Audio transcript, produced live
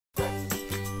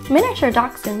Miniature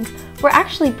Dachshunds were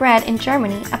actually bred in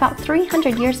Germany about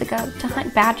 300 years ago to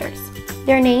hunt badgers.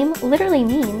 Their name literally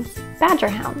means badger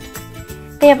hound.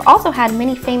 They have also had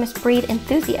many famous breed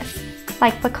enthusiasts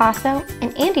like Picasso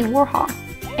and Andy Warhol,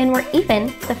 and were even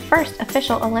the first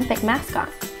official Olympic mascot.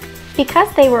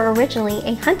 Because they were originally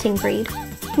a hunting breed,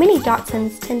 many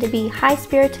Dachshunds tend to be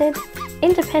high-spirited,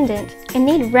 independent, and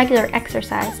need regular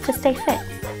exercise to stay fit.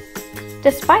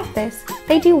 Despite this,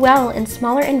 they do well in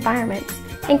smaller environments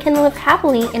and can live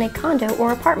happily in a condo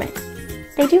or apartment.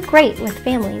 They do great with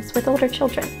families with older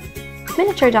children.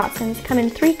 Miniature Dachshunds come in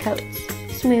 3 coats: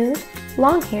 smooth,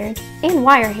 long-haired, and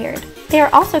wire-haired. They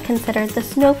are also considered the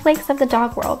snowflakes of the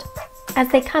dog world, as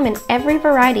they come in every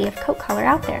variety of coat color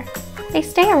out there. They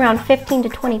stay around 15 to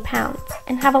 20 pounds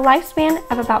and have a lifespan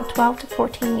of about 12 to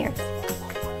 14 years.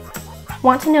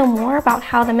 Want to know more about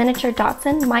how the miniature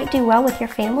Dachshund might do well with your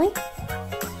family?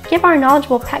 Give our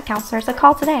knowledgeable pet counselors a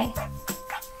call today.